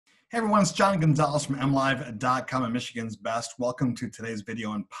Hey everyone, it's John Gonzalez from MLive.com and Michigan's Best. Welcome to today's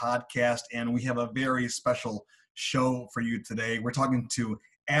video and podcast, and we have a very special show for you today. We're talking to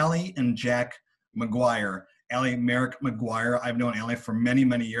Allie and Jack McGuire. Allie Merrick McGuire. I've known Allie for many,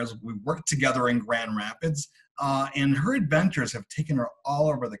 many years. We worked together in Grand Rapids, and her adventures have taken her all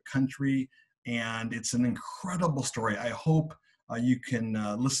over the country, and it's an incredible story. I hope you can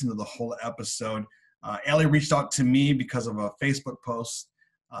listen to the whole episode. Allie reached out to me because of a Facebook post.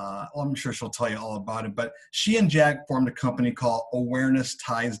 I'm sure she'll tell you all about it, but she and Jack formed a company called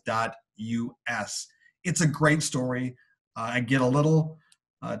awarenessties.us. It's a great story. I get a little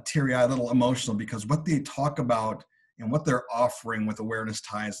teary-eyed, a little emotional because what they talk about and what they're offering with Awareness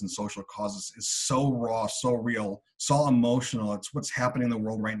Ties and social causes is so raw, so real, so emotional. It's what's happening in the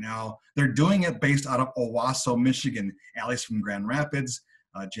world right now. They're doing it based out of Owasso, Michigan. Allie's from Grand Rapids.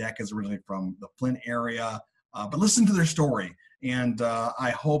 Jack is originally from the Flint area. But listen to their story, and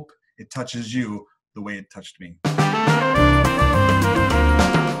I hope it touches you the way it touched me.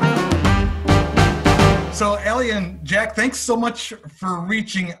 So, Allie and Jack, thanks so much for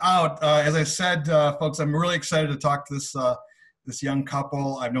reaching out. As I said, folks, I'm really excited to talk to this young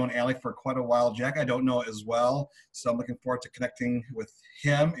couple. I've known Allie for quite a while. Jack, I don't know as well, so I'm looking forward to connecting with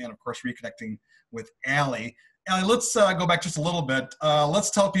him and, of course, reconnecting with Allie. Allie, let's go back just a little bit. Let's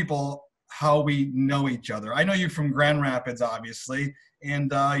tell people how we know each other. I know you from Grand Rapids, obviously,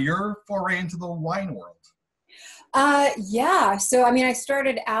 and you're foray into the wine world. Yeah. So, I mean, I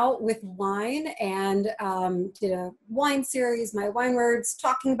started out with wine and did a wine series, My Wine Words,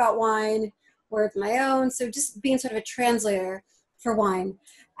 talking about wine, words my own. So just being sort of a translator for wine.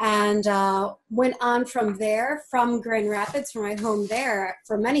 And went on from there, from Grand Rapids, from my home there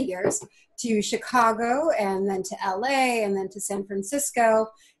for many years, to Chicago, and then to LA, and then to San Francisco.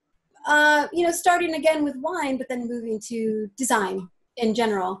 Starting again with wine, but then moving to design in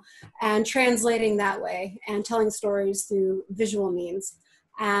general and translating that way and telling stories through visual means,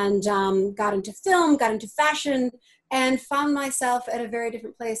 and got into film, got into fashion, and found myself at a very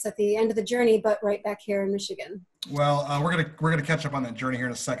different place at the end of the journey, but right back here in Michigan. Well, we're gonna catch up on that journey here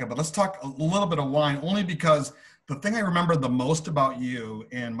in a second, but let's talk a little bit of wine, only because the thing I remember the most about you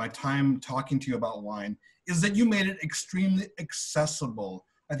and my time talking to you about wine is that you made it extremely accessible.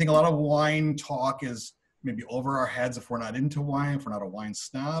 I think a lot of wine talk is maybe over our heads if we're not into wine, if we're not a wine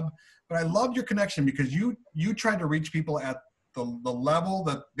snob. But I loved your connection because you tried to reach people at the level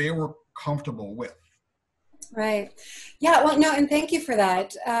that they were comfortable with. Right. Yeah. Well, no, and thank you for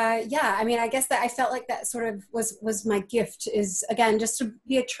that. Yeah. I mean, I guess that I felt like that sort of was my gift, is, again, just to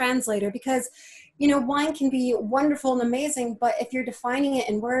be a translator, because, wine can be wonderful and amazing, but if you're defining it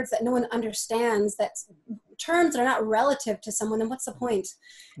in words that no one understands, that's terms that are not relative to someone, then what's the point?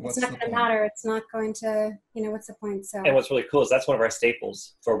 It's not going to matter. It's not going to, what's the point? So. And what's really cool is that's one of our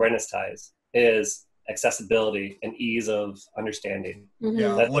staples for Awareness Ties is accessibility and ease of understanding. Mm-hmm.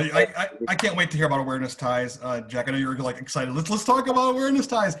 Yeah, well, I can't wait to hear about Awareness Ties. Jack, I know you're like excited. Let's talk about Awareness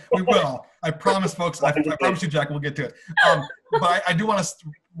Ties. We will. I promise, folks. I promise you, Jack, we'll get to it. But I do want to,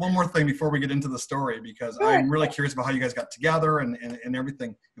 one more thing before we get into the story, because I'm really curious about how you guys got together and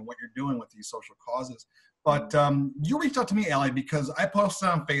everything and what you're doing with these social causes. But you reached out to me, Allie, because I posted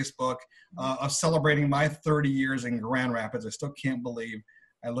on Facebook of celebrating my 30 years in Grand Rapids. I still can't believe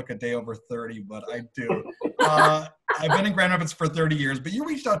I look a day over 30, but I do. I've been in Grand Rapids for 30 years, but you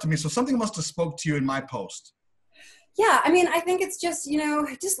reached out to me, so something must have spoke to you in my post. Yeah, I mean, I think it's just,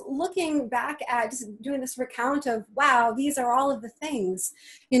 just looking back at just doing this recount of, wow, these are all of the things,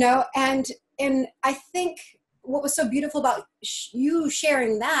 and I think what was so beautiful about you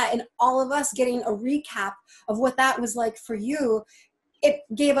sharing that and all of us getting a recap of what that was like for you, it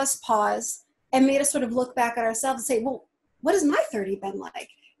gave us pause and made us sort of look back at ourselves and say, well, what has my 30 been like?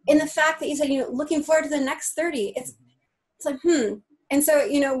 And the fact that you said, looking forward to the next 30, it's like, And so,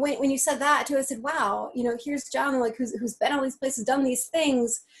 when you said that to us, I said, wow, here's John, like, who's been all these places, done these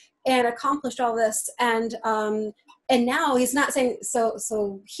things and accomplished all this. And now he's not saying,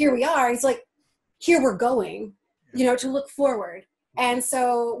 so here we are. He's like, here we're going, to look forward. And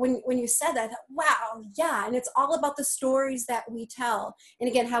so when you said that, I thought, wow, yeah. And it's all about the stories that we tell. And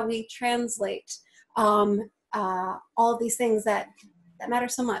again, how we translate all of these things that matter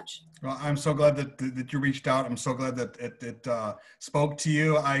so much. Well, I'm so glad that you reached out. I'm so glad that it spoke to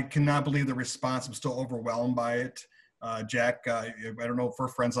you. I cannot believe the response. I'm still overwhelmed by it. Jack, I don't know if we're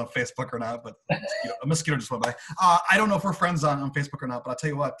friends on Facebook or not, but a mosquito just went by. I don't know if we're friends on Facebook or not, but I'll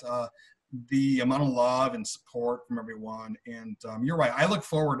tell you what, the amount of love and support from everyone. And you're right. I look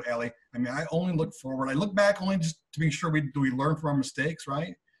forward, Allie. I mean, I only look forward. I look back only just to be sure we learn from our mistakes,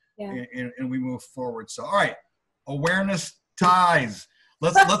 right? Yeah. And we move forward. So, all right, Awareness Ties.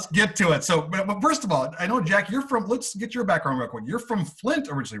 let's get to it. So, but first of all, I know, Jack, let's get your background real quick. You're from Flint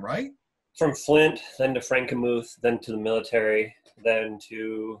originally, right? From Flint, then to Frankenmuth, then to the military, then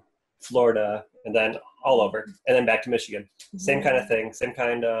to Florida, and then all over, and then back to Michigan. Same kind of thing. Same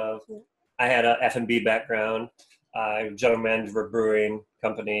kind of. I had a F&B background. I general manager of a brewing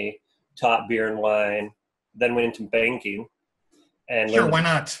company, taught beer and wine, then went into banking. And sure, why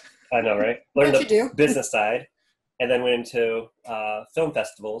not? I know, right? Learned the business side, and then went into film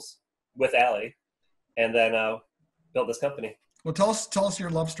festivals with Allie, and then built this company. Well, tell us your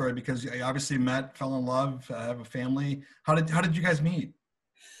love story, because you obviously met, fell in love, have a family. How did you guys meet?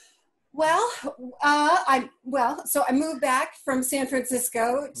 Well, I moved back from San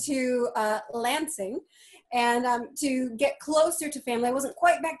Francisco to Lansing, and to get closer to family. I wasn't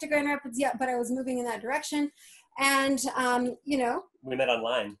quite back to Grand Rapids yet, but I was moving in that direction. And we met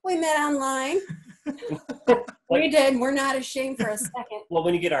online. We did. We're not ashamed for a second. Well,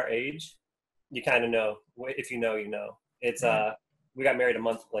 when you get our age, you kind of know. If you know, you know. It's we got married a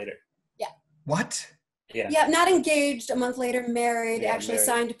month later. Yeah. What? Yeah. Yeah, not engaged. A month later, married. Actually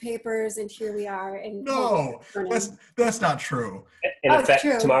signed papers, and here we are. And no, that's not true. And in fact,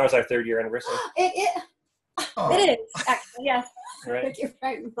 tomorrow's our 3rd year anniversary. It is actually, yes. Right. Thank you for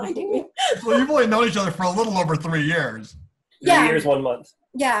reminding me. So you've only known each other for a little over 3 years. 3 years, 1 month.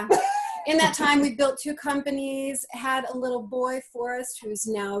 Yeah. In that time, we built 2 companies, had a little boy, Forrest, who's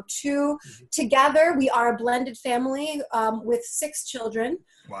now 2. Together, we are a blended family with 6 children.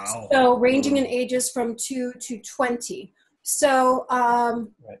 Wow. So ranging in ages from 2 to 20. So right.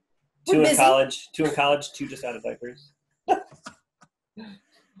 2 in college, 2 just out of diapers.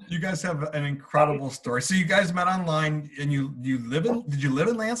 You guys have an incredible story. So you guys met online, and did you live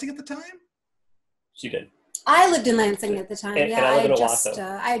in Lansing at the time? She did. I lived in Lansing at the time. And I lived in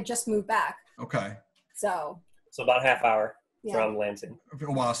Owasso. I had just moved back. Okay. So about a half hour from Lansing.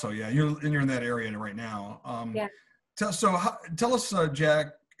 Owasso, yeah. You're in that area right now. Yeah. Tell us, Jack,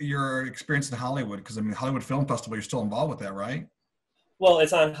 your experience in Hollywood, because Hollywood Film Festival, you're still involved with that, right? Well,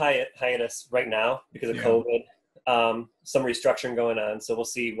 it's on hiatus right now because of COVID. Some restructuring going on, so we'll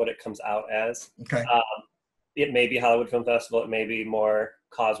see what it comes out as. Okay. It may be Hollywood Film Festival. It may be more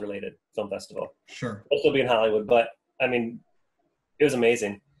cause-related film festival. Sure. It'll still be in Hollywood, but it was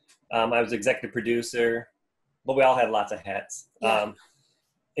amazing. I was executive producer, but we all had lots of hats. Yeah.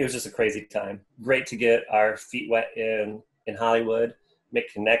 It was just a crazy time. Great to get our feet wet in Hollywood,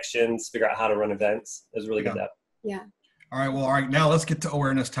 make connections, figure out how to run events. It was really good. Yeah. All right. Now let's get to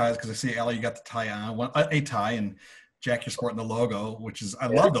awareness ties, because I see, Allie, you got the tie on, a tie, and Jack, you're sporting the logo, which is, I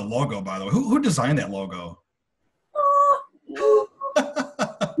love the logo, by the way. Who designed that logo?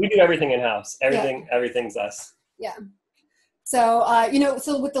 We do everything in-house. Everything's us. Yeah. So,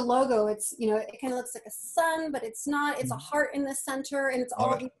 so with the logo, it's, it kind of looks like a sun, but it's not. It's a heart in the center, and it's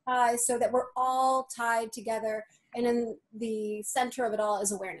all these ties, so that we're all tied together. And in the center of it all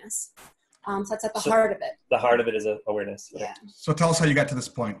is awareness. So that's at the heart of it. The heart of it is awareness. Right? Yeah. So tell us how you got to this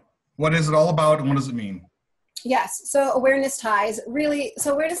point. What is it all about, and what does it mean? Yes. So awareness ties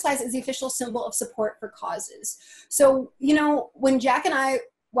awareness ties is the official symbol of support for causes. So, when Jack and I,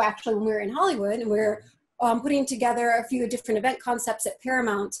 when we were in Hollywood and we were putting together a few different event concepts at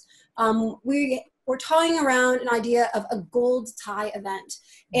Paramount, we were toying around an idea of a gold tie event.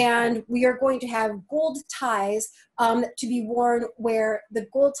 And we are going to have gold ties to be worn where the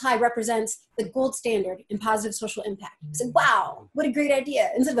gold tie represents the gold standard in positive social impact. I said, wow, what a great idea.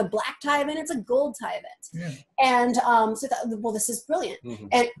 Instead of a black tie event, it's a gold tie event. Yeah. And so I thought, well, this is brilliant. Mm-hmm.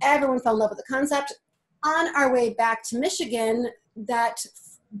 And everyone fell in love with the concept. On our way back to Michigan,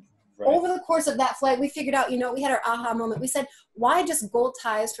 over the course of that flight, we figured out, we had our aha moment. We said, why just gold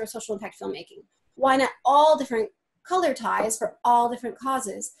ties for social impact filmmaking? Why not all different color ties for all different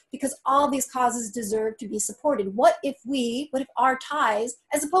causes? Because all these causes deserve to be supported. What if our ties,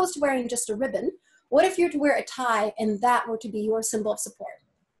 as opposed to wearing just a ribbon, what if you were to wear a tie and that were to be your symbol of support?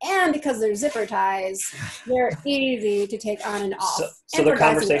 And because they're zipper ties, they're easy to take on and off. So they're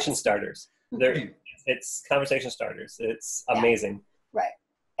conversation starters. It's conversation starters. It's amazing. Right.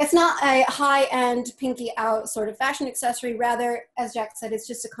 It's not a high-end, pinky out sort of fashion accessory. Rather, as Jack said, it's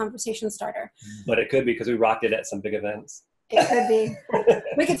just a conversation starter. But it could be, because we rocked it at some big events. It could be.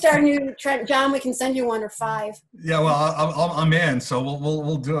 We could start a new trend. John, we can send you 1 or 5. Yeah, well, I'm in, so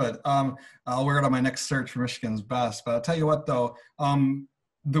we'll do it. I'll wear it on my next search for Michigan's Best. But I'll tell you what, though,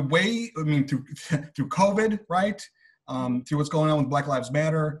 the way, through COVID, right, through what's going on with Black Lives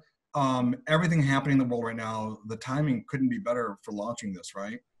Matter, everything happening in the world right now, the timing couldn't be better for launching this,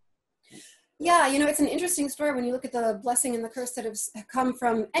 right? Yeah, it's an interesting story when you look at the blessing and the curse that have come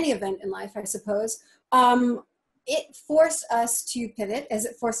from any event in life, I suppose. it forced us to pivot, as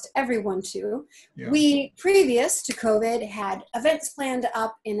it forced everyone to. Yeah. We, previous to COVID, had events planned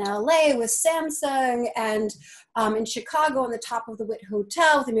up in LA with Samsung, and in Chicago on the top of the Witt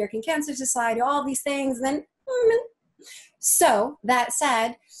Hotel with the American Cancer Society, all these things. And then, so that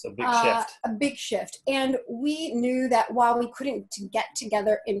said, a big shift. And we knew that while we couldn't get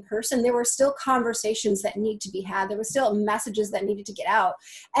together in person, there were still conversations that need to be had. There were still messages that needed to get out.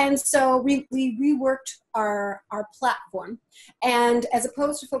 And so we reworked our platform. And as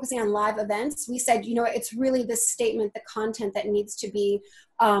opposed to focusing on live events, we said, you know, it's really the statement, the content that needs to be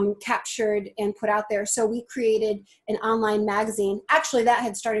captured and put out there. So we created an online magazine. Actually, that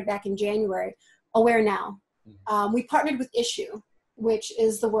had started back in January, Aware Now. We partnered with Issue, which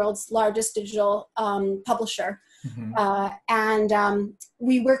is the world's largest digital publisher. And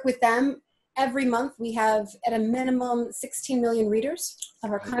we work with them every month. We have at a minimum 16 million readers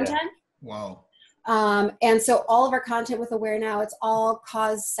of our content. Wow. And so all of our content with Aware Now, it's all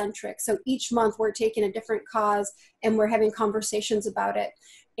cause centric. So each month we're taking a different cause and we're having conversations about it,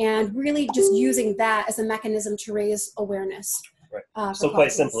 and really just using that as a mechanism to raise awareness. Right. So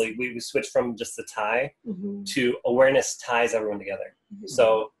quite simply, we switched from just the tie to awareness ties everyone together.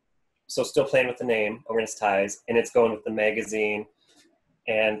 So still playing with the name, awareness ties, and it's going with the magazine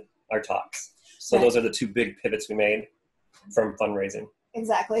and our talks. So those are the two big pivots we made from fundraising.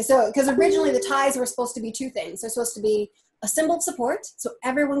 Exactly. So, because originally the ties were supposed to be two things. They're supposed to be a symbol of support, so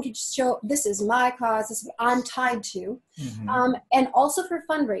everyone could show, this is my cause, this is what I'm tied to. And also for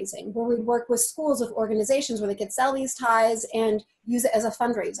fundraising, where we work with schools, with organizations where they could sell these ties and use it as a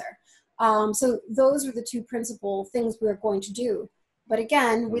fundraiser. So those are the two principal things we're going to do. But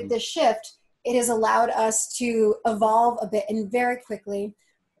again, with this shift, it has allowed us to evolve a bit, and very quickly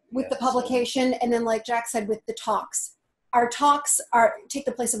with the publication. And then, like Jack said, with the talks. Our talks take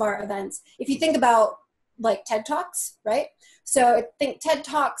the place of our events. If you think about like TED Talks, right? So I think TED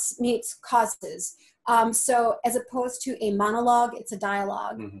Talks meets causes. So as opposed to a monologue, it's a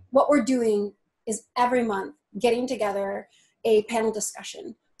dialogue. What we're doing is every month getting together a panel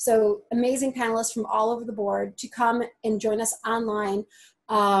discussion. So amazing panelists from all over the board to come and join us online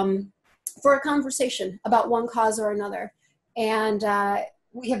for a conversation about one cause or another. And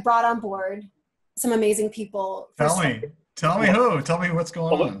we have brought on board some amazing people. Tell me who. Tell me what's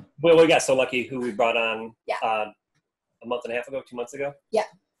going on. Well, we got so lucky who we brought on a month and a half ago, 2 months ago. Yeah.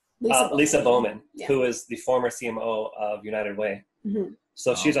 Lisa Bowman, who is the former CMO of United Way.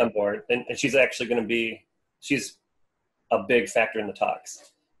 So she's on board, and she's actually going to be, she's a big factor in the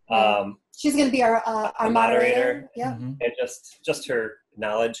talks. She's going to be our moderator. Yeah. And just her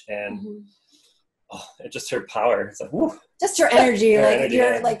knowledge and just her power. It's like, woo. Just her energy.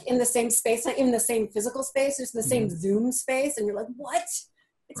 You're like in the same space, not even the same physical space, just the same Zoom space. And you're like, what? It's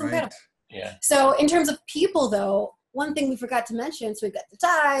incredible. Yeah. So in terms of people though, one thing we forgot to mention, so we've got the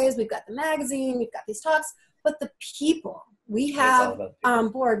ties, we've got the magazine, we've got these talks, but the people we have on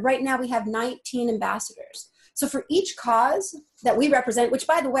board right now, we have 19 ambassadors. So for each cause that we represent, which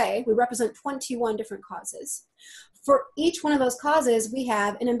by the way, we represent 21 different causes. For each one of those causes, we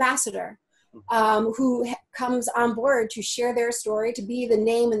have an ambassador who comes on board to share their story, to be the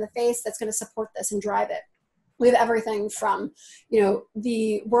name and the face that's going to support this and drive it. We have everything from,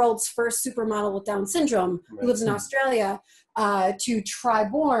 the world's first supermodel with Down syndrome, who lives in Australia, to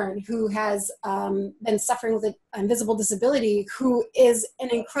Tri-Born, who has been suffering with an invisible disability, who is an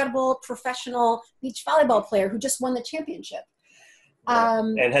incredible professional beach volleyball player who just won the championship.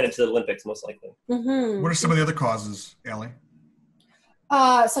 And headed to the Olympics, most likely. What are some of the other causes, Allie?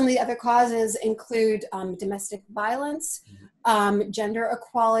 Some of the other causes include domestic violence, gender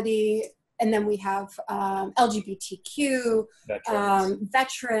equality, and then we have LGBTQ,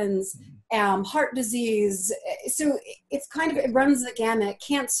 veterans, heart disease. So it's kind of, it runs the gamut,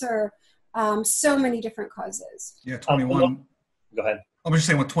 cancer, so many different causes. Yeah, 21. Go ahead. I was just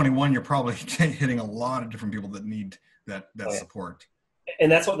saying with 21, you're probably hitting a lot of different people that need that support.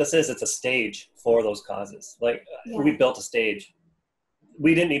 And that's what this is. It's a stage for those causes. We built a stage.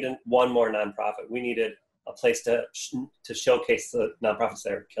 We didn't need one more nonprofit. We needed a place to showcase the nonprofits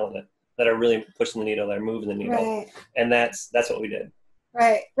that are killing it, that are really pushing the needle, that are moving the needle. Right. And that's what we did.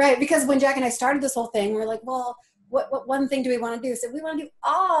 Right. Because when Jack and I started this whole thing, we're like, well, what one thing do we want to do? So we want to do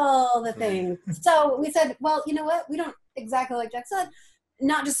all the things. So we said, well, you know what? We don't exactly like Jack said,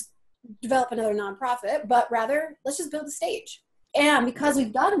 not just develop another nonprofit, but rather let's just build a stage. And because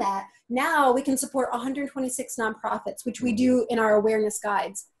we've done that, now we can support 126 nonprofits, which we do in our awareness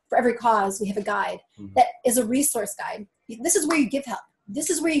guides. For every cause, we have a guide that is a resource guide. This is where you give help. This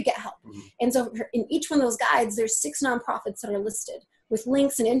is where you get help. And so in each one of those guides, there's 6 nonprofits that are listed with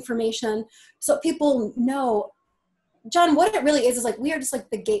links and information so people know John, what it really is like, we are just like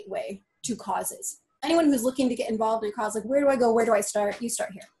the gateway to causes. Anyone who's looking to get involved in a cause, like, where do I go? Where do I start? You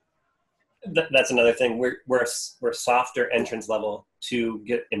start here. That's another thing. We're softer entrance level to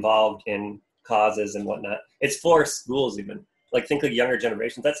get involved in causes and whatnot. It's for schools even. Like, think of younger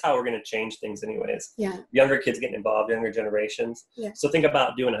generations. That's how we're going to change things anyways. Yeah. Younger kids getting involved, younger generations. Yeah. So think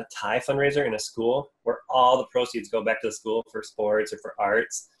about doing a tie fundraiser in a school where all the proceeds go back to the school for sports or for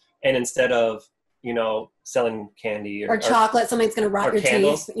arts. And instead of, selling candy or chocolate, something's going to rot your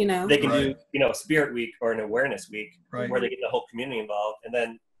candles, teeth, they can do, Spirit Week or an awareness week right. where they get the whole community involved. And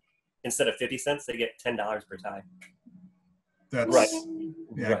then instead of 50 cents, they get $10 per tie. That's right.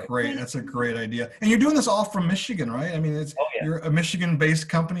 Yeah, right. Great. That's a great idea. And you're doing this all from Michigan, right? I mean, you're a Michigan-based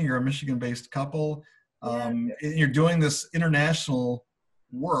company. You're a Michigan-based couple. You're doing this international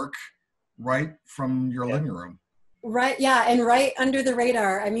work right from your living room. Right. Yeah. And right under the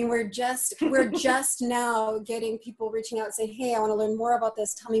radar. I mean, we're just now getting people reaching out and saying, hey, I want to learn more about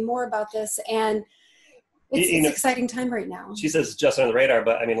this. Tell me more about this. And it's an exciting time right now. She says just under the radar,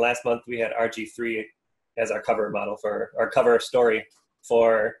 but I mean, last month we had RG3 as our cover model for our cover story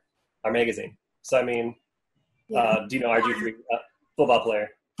for our magazine. So, I mean, do you know RG3, football player?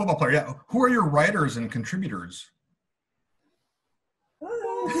 Football player, yeah. Who are your writers and contributors?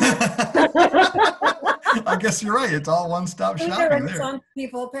 I guess you're right. It's all one-stop shopping there. Some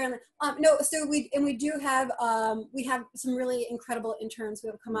people apparently. No, so we do have we have some really incredible interns who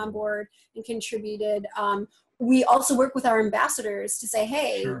have come on board and contributed. We also work with our ambassadors to say,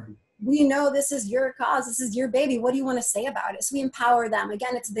 hey, we know this is your cause, this is your baby. What do you want to say about it? So we empower them.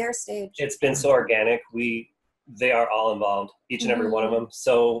 Again, it's their stage. It's been so organic. They are all involved, each and every one of them,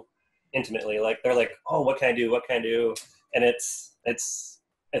 so intimately. Like, they're like, oh, what can I do? What can I do? And it's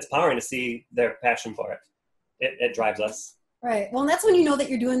empowering to see their passion for it. It drives us. Right. Well, and that's when you know that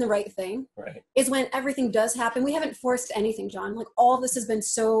you're doing the right thing. Right. Is when everything does happen. We haven't forced anything, John. Like, all of this has been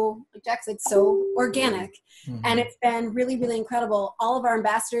so, like Jack said, so organic. And it's been really, really incredible. All of our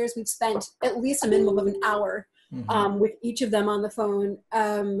ambassadors, we've spent at least a minimum of an hour with each of them on the phone,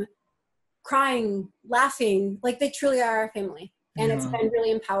 crying, laughing, like they truly are our family. And it's been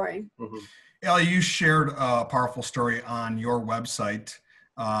really empowering. Allie, you shared a powerful story on your website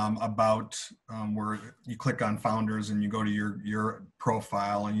about where you click on founders and you go to your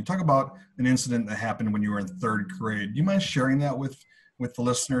profile and you talk about an incident that happened when you were in third grade. Do you mind sharing that with the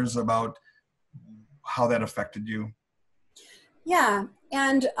listeners about how that affected you? Yeah.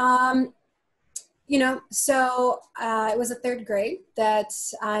 And, so it was a third grade that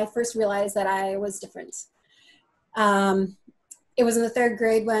I first realized that I was different. It was in the third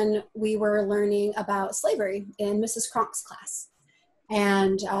grade when we were learning about slavery in Mrs. Cronk's class.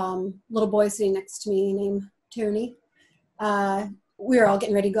 And little boy sitting next to me named Tony, we were all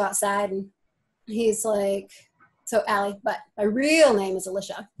getting ready to go outside, and he's like, so Allie, but my real name is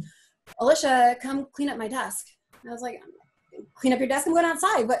Alicia. Alicia, come clean up my desk. And I was like, clean up your desk? I'm going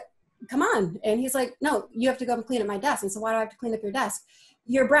outside, but come on. And he's like, no, you have to go and clean up my desk. And so why do I have to clean up your desk?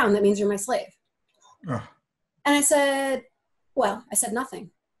 You're brown, that means you're my slave. And I said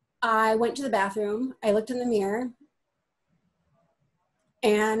nothing. I went to the bathroom, I looked in the mirror,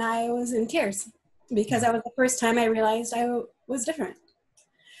 and I was in tears because that was the first time I realized I was different.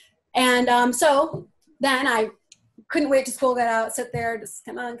 And so then I couldn't wait till school got out, sit there, just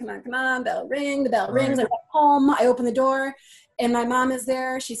come on, bell ring, the bell rings, I went home, I open the door, and my mom is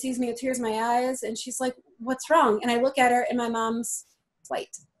there. She sees me with tears in my eyes, and she's like, what's wrong? And I look at her, and my mom's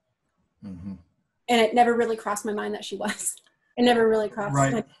white. And it never really crossed my mind that she was. It never really crossed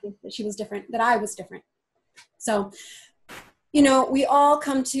my mind that she was different, that I was different. So, we all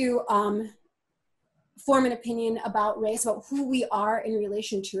come to form an opinion about race, about who we are in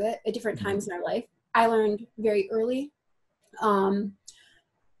relation to it at different times in our life. I learned very early, and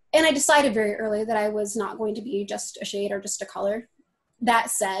I decided very early that I was not going to be just a shade or just a color. That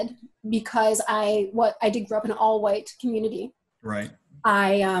said, because I did grow up in an all-white community,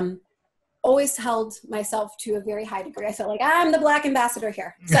 I always held myself to a very high degree. I felt like I'm the Black ambassador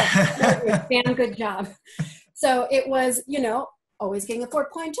here. So damn good job. So it was, always getting a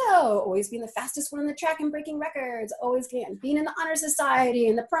 4.0, always being the fastest one on the track and breaking records, always being in the honor society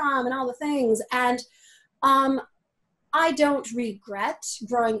and the prom and all the things. And I don't regret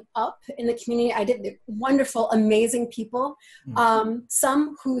growing up in the community. I did wonderful, amazing people.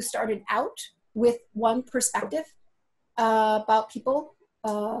 Some who started out with one perspective about people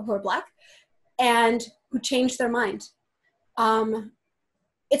who are Black and who changed their mind.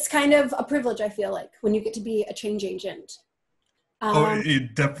 It's kind of a privilege, I feel like, when you get to be a change agent.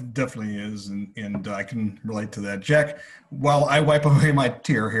 It definitely is, and I can relate to that. Jack, while I wipe away my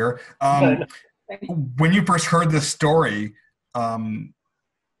tear here, When you first heard this story, how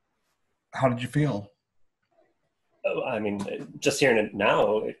did you feel? Oh, I mean, just hearing it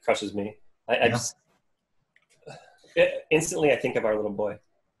now, it crushes me. Instantly I think of our little boy,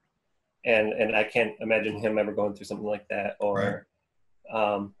 and I can't imagine him ever going through something like that, or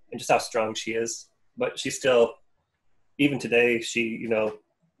and just how strong she is. But she still, even today, she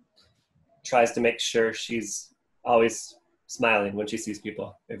tries to make sure she's always smiling when she sees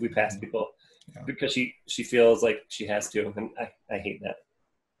people, if we pass people, because she feels like she has to, and I hate that.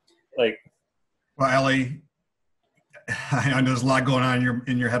 Like, well, Allie, I know there's a lot going on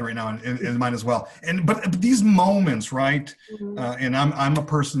in your head right now, and in mine as well. But these moments, right? Mm-hmm. And I'm a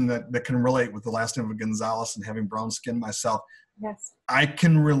person that can relate with the last name of Gonzalez and having brown skin myself. Yes. I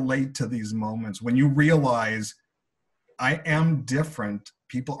can relate to these moments when you realize I am different.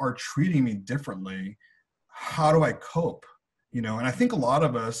 People are treating me differently. How do I cope? And I think a lot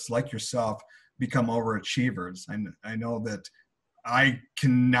of us, like yourself, become overachievers. I know that I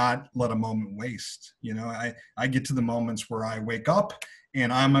cannot let a moment waste. I get to the moments where I wake up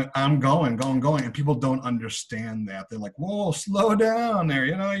and I'm going, and people don't understand that. They're like, "Whoa, slow down there.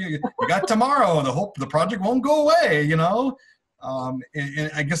 You got tomorrow. The project won't go away." And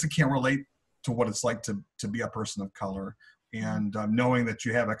I guess I can't relate to what it's like to be a person of color, and knowing that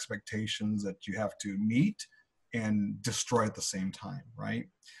you have expectations that you have to meet and destroy at the same time, right?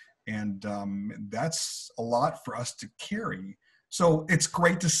 And that's a lot for us to carry. So it's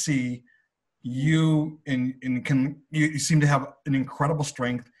great to see you you seem to have an incredible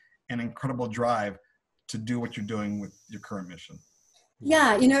strength and incredible drive to do what you're doing with your current mission.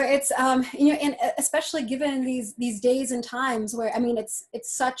 Yeah, it's and especially given these days and times where it's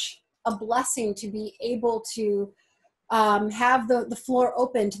such a blessing to be able to have the floor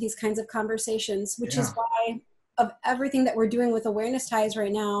open to these kinds of conversations, which is why of everything that we're doing with Awareness Ties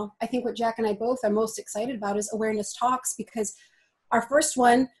right now, I think what Jack and I both are most excited about is Awareness Talks, because our first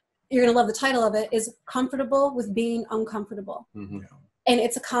one, you're going to love the title of it, is Comfortable with Being Uncomfortable. Mm-hmm. And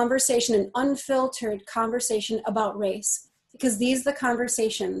it's a conversation, an unfiltered conversation about race, because these are the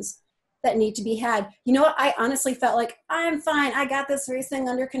conversations that need to be had. You know what? I honestly felt like, I'm fine. I got this race thing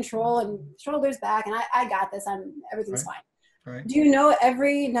under control and shoulders back, and I got this. Everything's fine. Right. Do you know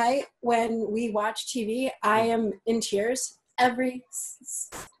every night when we watch TV, I am in tears every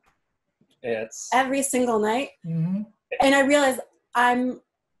single night. Mm-hmm. And I realize I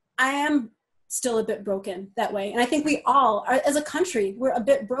am still a bit broken that way. And I think we all are, as a country, we're a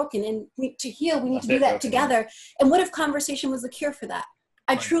bit broken, and to heal, we need to do that together. And what if conversation was the cure for that?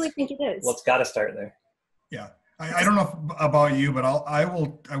 I truly think it is. Well, it's got to start there. Yeah. I don't know about you, but I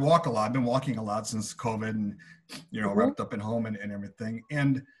walk a lot. I've been walking a lot since COVID, and wrapped up at home and everything.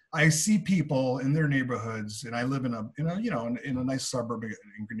 And I see people in their neighborhoods, and I live in a nice suburb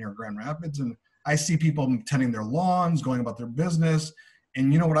near Grand Rapids, and I see people tending their lawns, going about their business.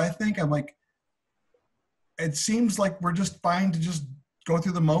 And you know what I think? I'm like, it seems like we're just fine to just go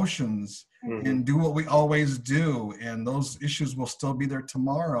through the motions and do what we always do, and those issues will still be there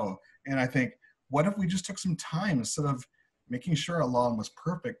tomorrow. And I think, what if we just took some time, instead of making sure our lawn was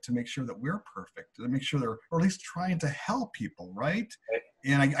perfect, to make sure that we're perfect, to make sure they're, or at least trying to help people, right?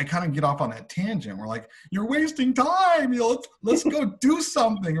 And I kind of get off on that tangent. We're like, you're wasting time. Let's go do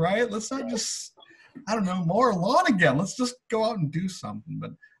something, right? Let's not just, mow our lawn again. Let's just go out and do something.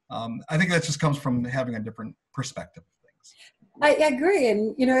 But I think that just comes from having a different perspective of things. I agree,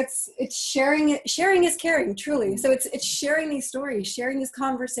 and it's sharing is caring, truly. So it's sharing these stories, sharing these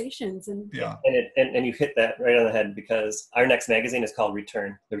conversations, and and you hit that right on the head, because our next magazine is called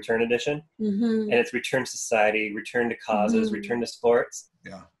Return, the Return Edition, and it's Return to Society, Return to Causes, Return to Sports.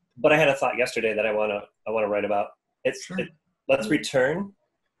 Yeah. But I had a thought yesterday that I want to write about. Let's return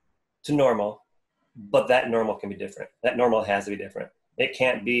to normal, but that normal can be different. That normal has to be different. It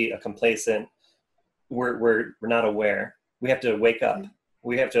can't be a complacent. We're not aware. We have to wake up.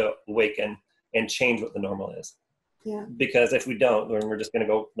 We have to awaken and change what the normal is. Yeah. Because if we don't, then we're just going to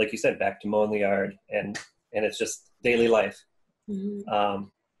go, like you said, back to mowing the yard, and it's just daily life. And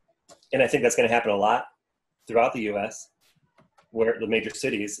I think that's going to happen a lot throughout the U.S., where the major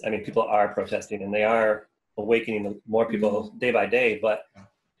cities, people are protesting, and they are awakening more people day by day, but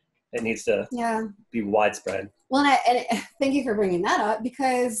it needs to be widespread. Well, and thank you for bringing that up,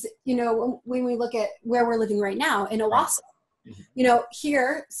 because, when we look at where we're living right now in Owasso,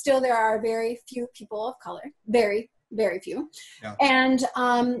 here still there are very few people of color, very, very few. Yeah. And,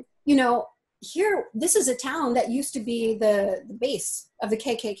 here, this is a town that used to be the base of the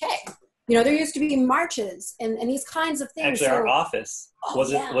KKK. There used to be marches and these kinds of things. Actually, our office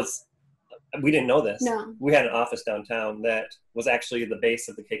was We didn't know this. No. We had an office downtown that was actually the base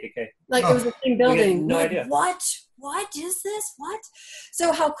of the KKK. Like it was the same building. We had no idea. What is this? What?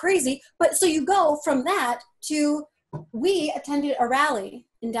 So how crazy. But so you go from that to, we attended a rally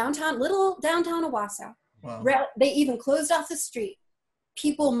in little downtown Owasso. Wow. They even closed off the street.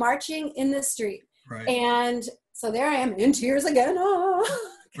 People marching in the street. Right. And so there I am in tears again. Oh.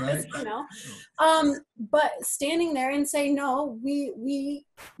 Right. You know, but standing there and saying, no, we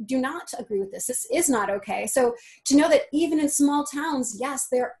do not agree with this. This is not okay. So to know that even in small towns, yes,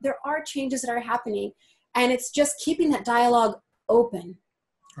 there are changes that are happening, and it's just keeping that dialogue open.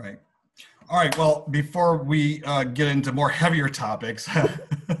 Right. All right. Well, before we get into more heavier topics,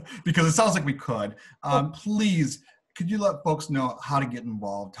 because it sounds like we could, please, could you let folks know how to get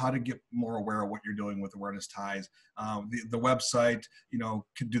involved, how to get more aware of what you're doing with Awareness Ties? The website, you know,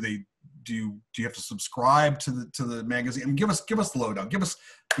 do you have to subscribe to the magazine? I mean, give us the lowdown. Give us,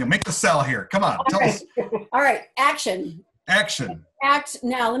 make the sell here. Come on, tell us. All right, action. Action. Act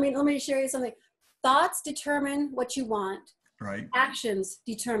now. Let me show you something. Thoughts determine what you want. Right. Actions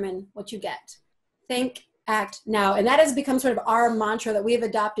determine what you get. Think, act now. And that has become sort of our mantra that we have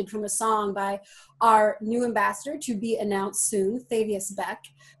adopted from a song by our new ambassador, to be announced soon, Thavius Beck,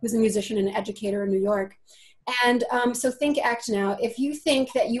 who's a musician and educator in New York. And so think, act now. If you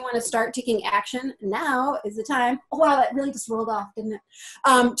think that you want to start taking action, now is the time. Oh, wow, that really just rolled off, didn't it?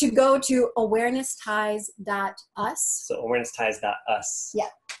 To go to awarenessties.us. So awarenessties.us. Yeah.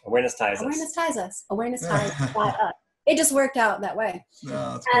 Awareness ties us. Awareness ties us. Awarenessties.us. It just worked out that way.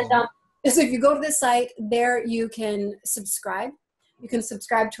 That's and cool. So if you go to the site, there you can subscribe. You can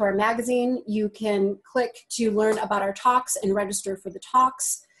subscribe to our magazine. You can click to learn about our talks and register for the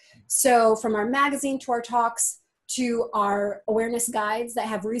talks. So from our magazine to our talks to our awareness guides that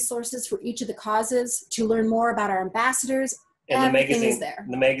have resources for each of the causes, to learn more about our ambassadors, and everything is there.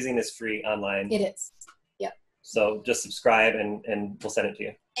 The magazine is free online. It is. Yep. So just subscribe and we'll send it to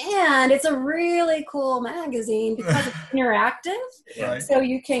you. And it's a really cool magazine because it's interactive. Right. So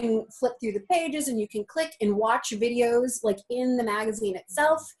you can flip through the pages and you can click and watch videos like in the magazine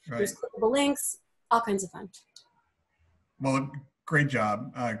itself. Right. There's clickable links, all kinds of fun. Well, great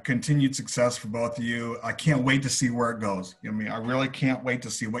job. Continued success for both of you. I can't wait to see where it goes. I mean, I really can't wait to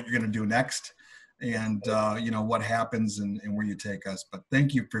see what you're going to do next, and what happens and where you take us. But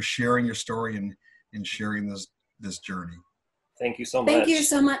thank you for sharing your story and sharing this journey. Thank you so much. Thank you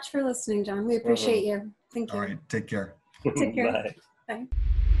so much for listening, John. We appreciate you. Thank you. All right. Take care. Take care. Bye. Bye.